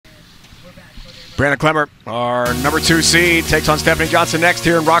Breanna Clemer, our number 2 seed, takes on Stefani Johnson next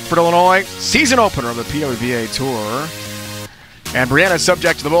here in Rockford, Illinois. Season opener of the PWBA Tour. And Breanna,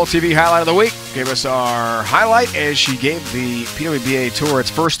 subject to the Bowl TV Highlight of the Week, gave us our highlight as she gave the PWBA Tour its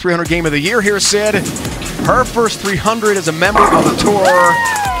first 300 game of the year here, Sid. Her first 300 as a member of the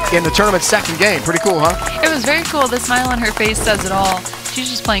Tour in the tournament's second game. Pretty cool, huh? It was very cool. The smile on her face says it all. She's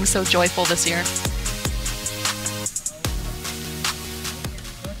just playing so joyful this year.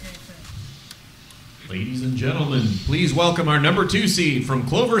 Ladies and gentlemen, please welcome our number 2 seed from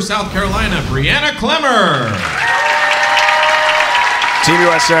Clover, South Carolina, Breanna Clemer. Team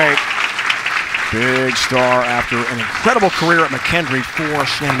USA, big star after an incredible career at McKendree for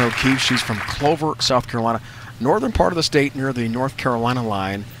Shannon O'Keefe. She's from Clover, South Carolina, northern part of the state near the North Carolina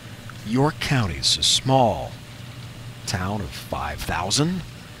line. York County's a small town of 5,000.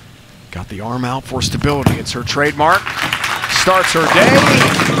 Got the arm out for stability. It's her trademark. Starts her day.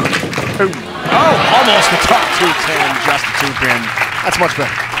 Oh, almost the top 210, just the 2-pin. That's much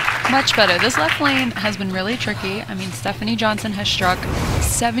better. Much better. This left lane has been really tricky. I mean, Stefani Johnson has struck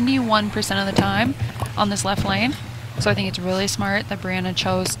 71% of the time on this left lane. So I think it's really smart that Breanna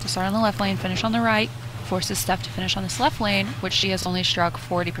chose to start on the left lane, finish on the right, forces Steph to finish on this left lane, which she has only struck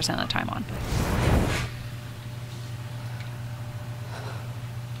 40% of the time on.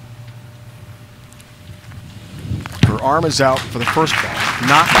 Her arm is out for the first ball,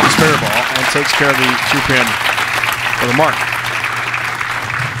 not the spare ball, and takes care of the 2-pin for the mark.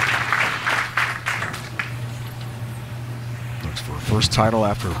 Looks for her first title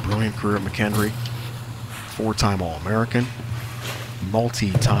after a brilliant career at McKendree. 4-time All-American,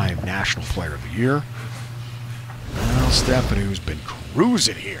 multi-time National Player of the Year. Now Stefani, who's been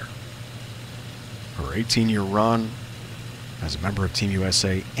cruising here. Her 18-year run as a member of Team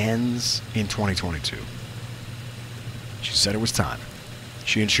USA ends in 2022. She said it was time.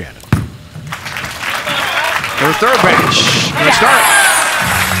 She and Shannon. Her third bench. Good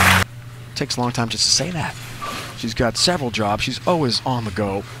start. Takes a long time just to say that. She's got several jobs. She's always on the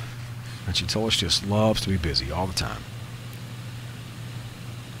go. And she told us she just loves to be busy all the time.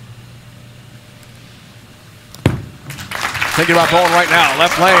 Thinking about bowling right now.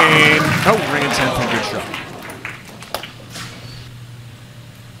 Left lane. Oh, ring and 10-pin. Good shot.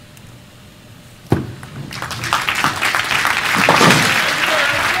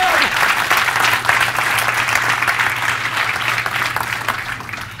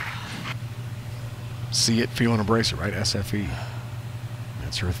 See it, feel, and embrace it, right? SFE.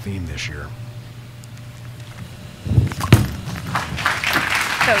 That's her theme this year.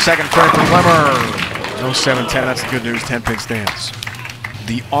 Second frame for Clemer. No 7-10. That's the good news. 10-pin stands.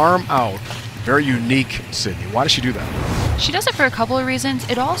 The arm out. Very unique, Sydney. Why does she do that? She does it for a couple of reasons.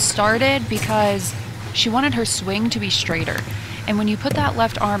 It all started because she wanted her swing to be straighter. And when you put that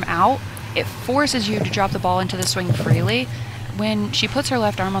left arm out, it forces you to drop the ball into the swing freely. When she puts her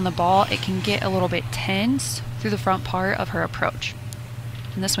left arm on the ball, it can get a little bit tense through the front part of her approach.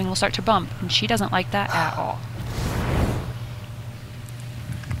 And the swing will start to bump, and she doesn't like that at all.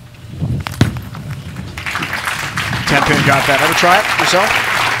 Ten-pin got that. Ever try it yourself?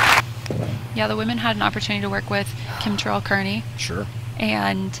 Yeah, the women had an opportunity to work with Kim Terrell-Kearney. Sure.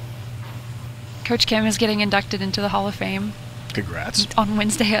 And Coach Kim is getting inducted into the Hall of Fame. Congrats. On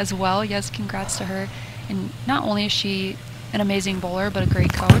Wednesday as well. Yes, congrats to her. And not only is she an amazing bowler, but a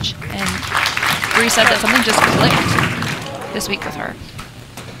great coach. And Bree said that something just clicked this week with her.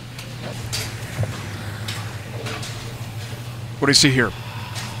 What do you see here?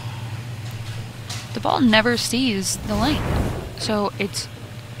 The ball never sees the lane. So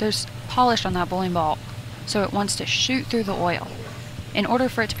there's polish on that bowling ball. So it wants to shoot through the oil. In order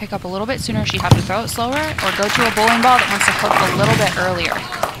for it to pick up a little bit sooner, she'd have to throw it slower or go to a bowling ball that wants to hook a little bit earlier.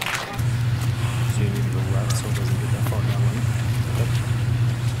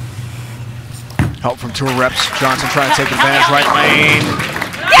 Help from tour reps. Johnson trying to take advantage. Right lane.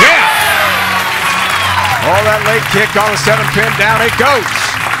 Yeah! All that late kick on the 7-pin. Down it goes.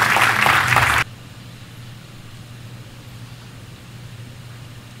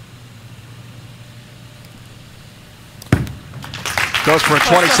 Goes for a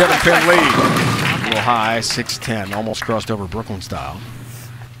 27-pin lead. A little high, 6-10. Almost crossed over Brooklyn style.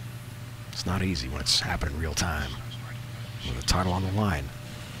 It's not easy when it's happening real time. With a title on the line.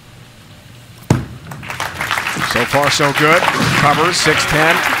 So far, so good. Covers,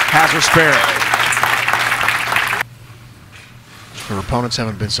 6-10, has her spare. Her opponents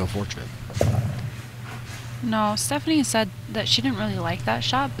haven't been so fortunate. No, Stefani said that she didn't really like that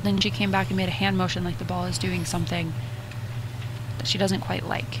shot, but then she came back and made a hand motion like the ball is doing something that she doesn't quite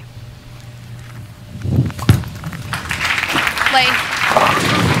like. Play.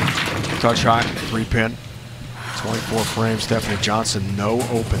 touch high, 3-pin. 24 frames, Stefani Johnson, no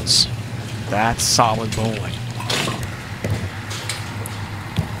opens. That's solid bowling.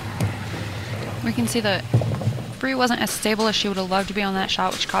 We can see that Bree wasn't as stable as she would have loved to be on that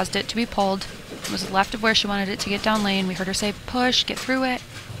shot, which caused it to be pulled. It was left of where she wanted it to get down lane. We heard her say, push, get through it.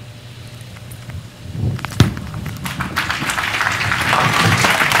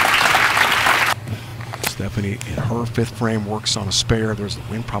 Stefani, in her 5th frame, works on a spare. There's the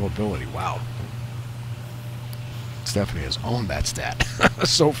win probability. Wow. Stefani has owned that stat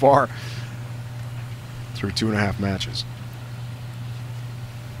so far through 2.5 matches.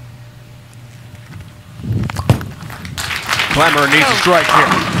 Clemer needs a strike here.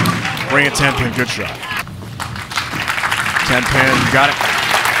 Bring a 10-pin, good shot. 10-pin, got it.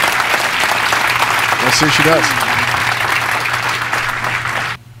 Let's see if she does.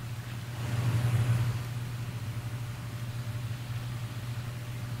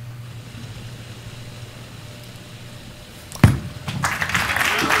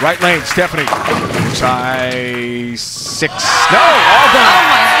 Right lane, Stefani. High 6. No, all done. Oh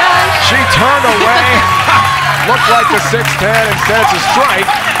my gosh. She turned away. Looked like the 6-10. Instead, it's a strike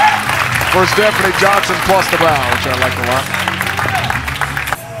for Stefani Johnson plus the bow, which I like a lot.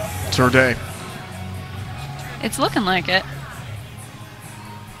 It's her day. It's looking like it.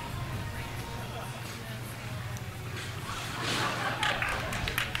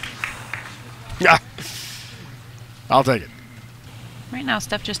 Yeah. I'll take it. Right now,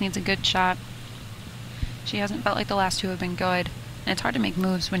 Steph just needs a good shot. She hasn't felt like the last two have been good. And it's hard to make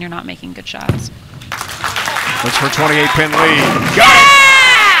moves when you're not making good shots. Looks for 28-pin lead. Got it!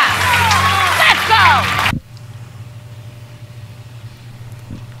 Let's go!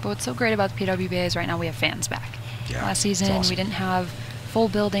 But what's so great about the PWBA is right now we have fans back. Yeah, Last season, awesome. we didn't have full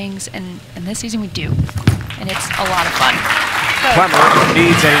buildings, and this season we do. And it's a lot of fun. Clemer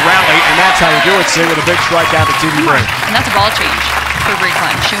needs a rally, and that's how you do it, see, with a big strike out to TV break. And that's a ball change for Breanna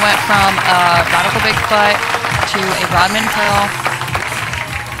Clemer. She went from a radical big foot to a Rodman curl.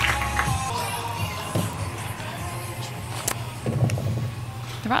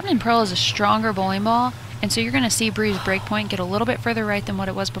 The Rodman Pearl is a stronger bowling ball, and so you're going to see Bree's break point get a little bit further right than what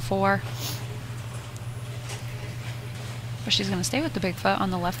it was before. But she's going to stay with the big foot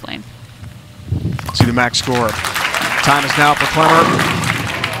on the left lane. See the max score. Time is now for Clemer.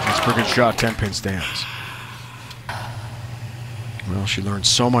 That's a pretty good shot, 10-pin stands. Well, she learned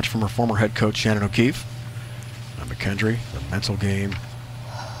so much from her former head coach, Shannon O'Keefe. And McKendry, the mental game.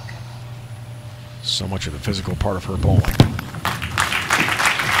 So much of the physical part of her bowling.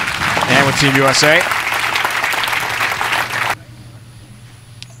 And with Team USA.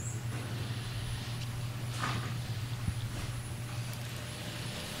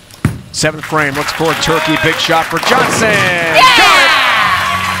 Seventh frame, looks for a turkey, big shot for Johnson. Yeah! Got it!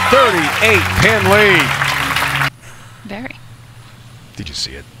 38-pin lead. Very. Did you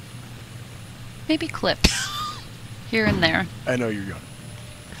see it? Maybe clips here and there. I know you're young.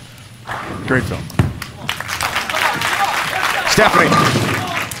 Great film. Stefani.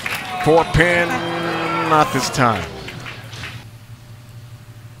 4-pin, not this time.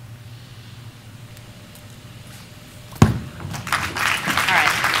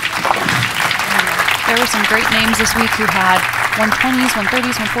 There were some great names this week who had 120s,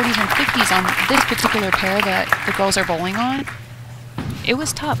 130s, 140s, 150s on this particular pair that the girls are bowling on. It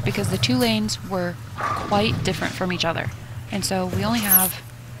was tough because the two lanes were quite different from each other. And so we only have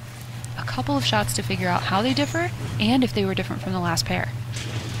a couple of shots to figure out how they differ and if they were different from the last pair.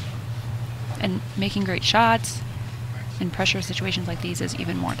 And making great shots in pressure situations like these is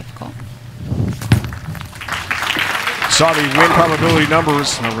even more difficult. Saw the win probability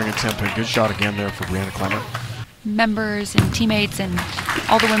numbers. Now ring a 10-pin. Good shot again there for Breanna Clemer. Members and teammates and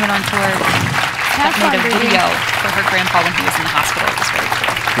all the women on tour that made a video for her grandpa when he was in the hospital. It was very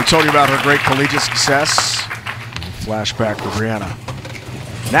cool. We told you about her great collegiate success. Flashback for Breanna.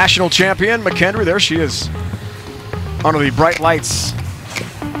 National champion, McKendry. There she is. Under the bright lights.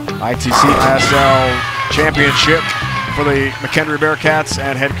 ITC ISL championship for the McKendry Bearcats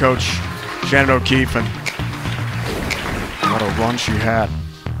and head coach Shannon O'Keefe. And what a run she had.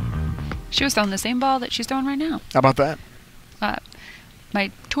 She was throwing the same ball that she's throwing right now. How about that? My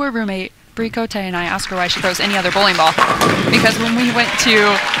tour roommate, Bree Cote, and I asked her why she throws any other bowling ball. Because when we went to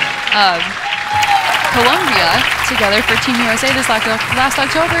Colombia together for Team USA this last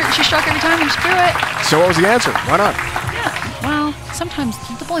October, she struck every time and she threw it. So what was the answer? Why not? Yeah, well, sometimes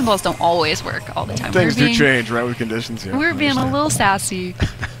the bowling balls don't always work all the time. Things do change, right, with conditions. Yeah, we're being a little sassy.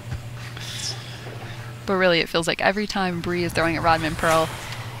 But really, it feels like every time Bree is throwing a Rodman Pearl,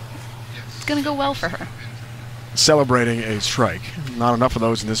 it's going to go well for her. celebrating a strike. Not enough of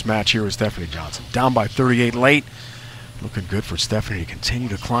those in this match here with Stefani Johnson. Down by 38 late. Looking good for Stefani to continue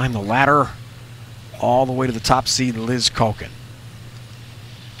to climb the ladder all the way to the top seed, Liz Culkin.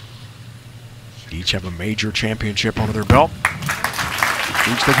 Each have a major championship under their belt.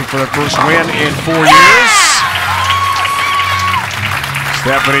 Each looking for their first win in 4 years.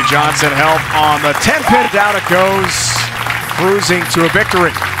 Stefani Johnson held on the 10-pin. Down it goes, cruising to a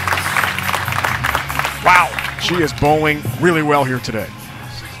victory. Wow, she is bowling really well here today.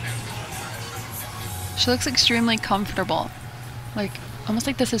 She looks extremely comfortable. Like, almost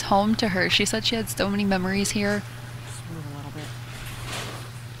like this is home to her. She said she had so many memories here.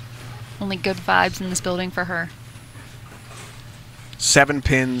 Only good vibes in this building for her. 7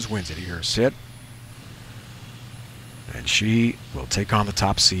 pins wins it here. Sit. And she will take on the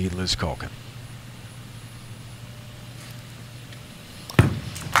top seed, Liz Culkin.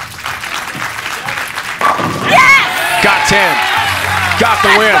 Yes! Got 10. Got the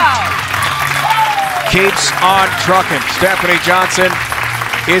win. Keeps on trucking. Stefani Johnson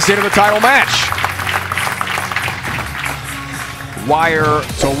is into the title match. Wire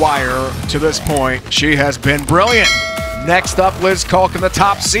to wire to this point, she has been brilliant. Next up, Liz Culkin, the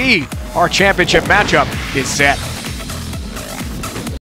top seed. Our championship matchup is set.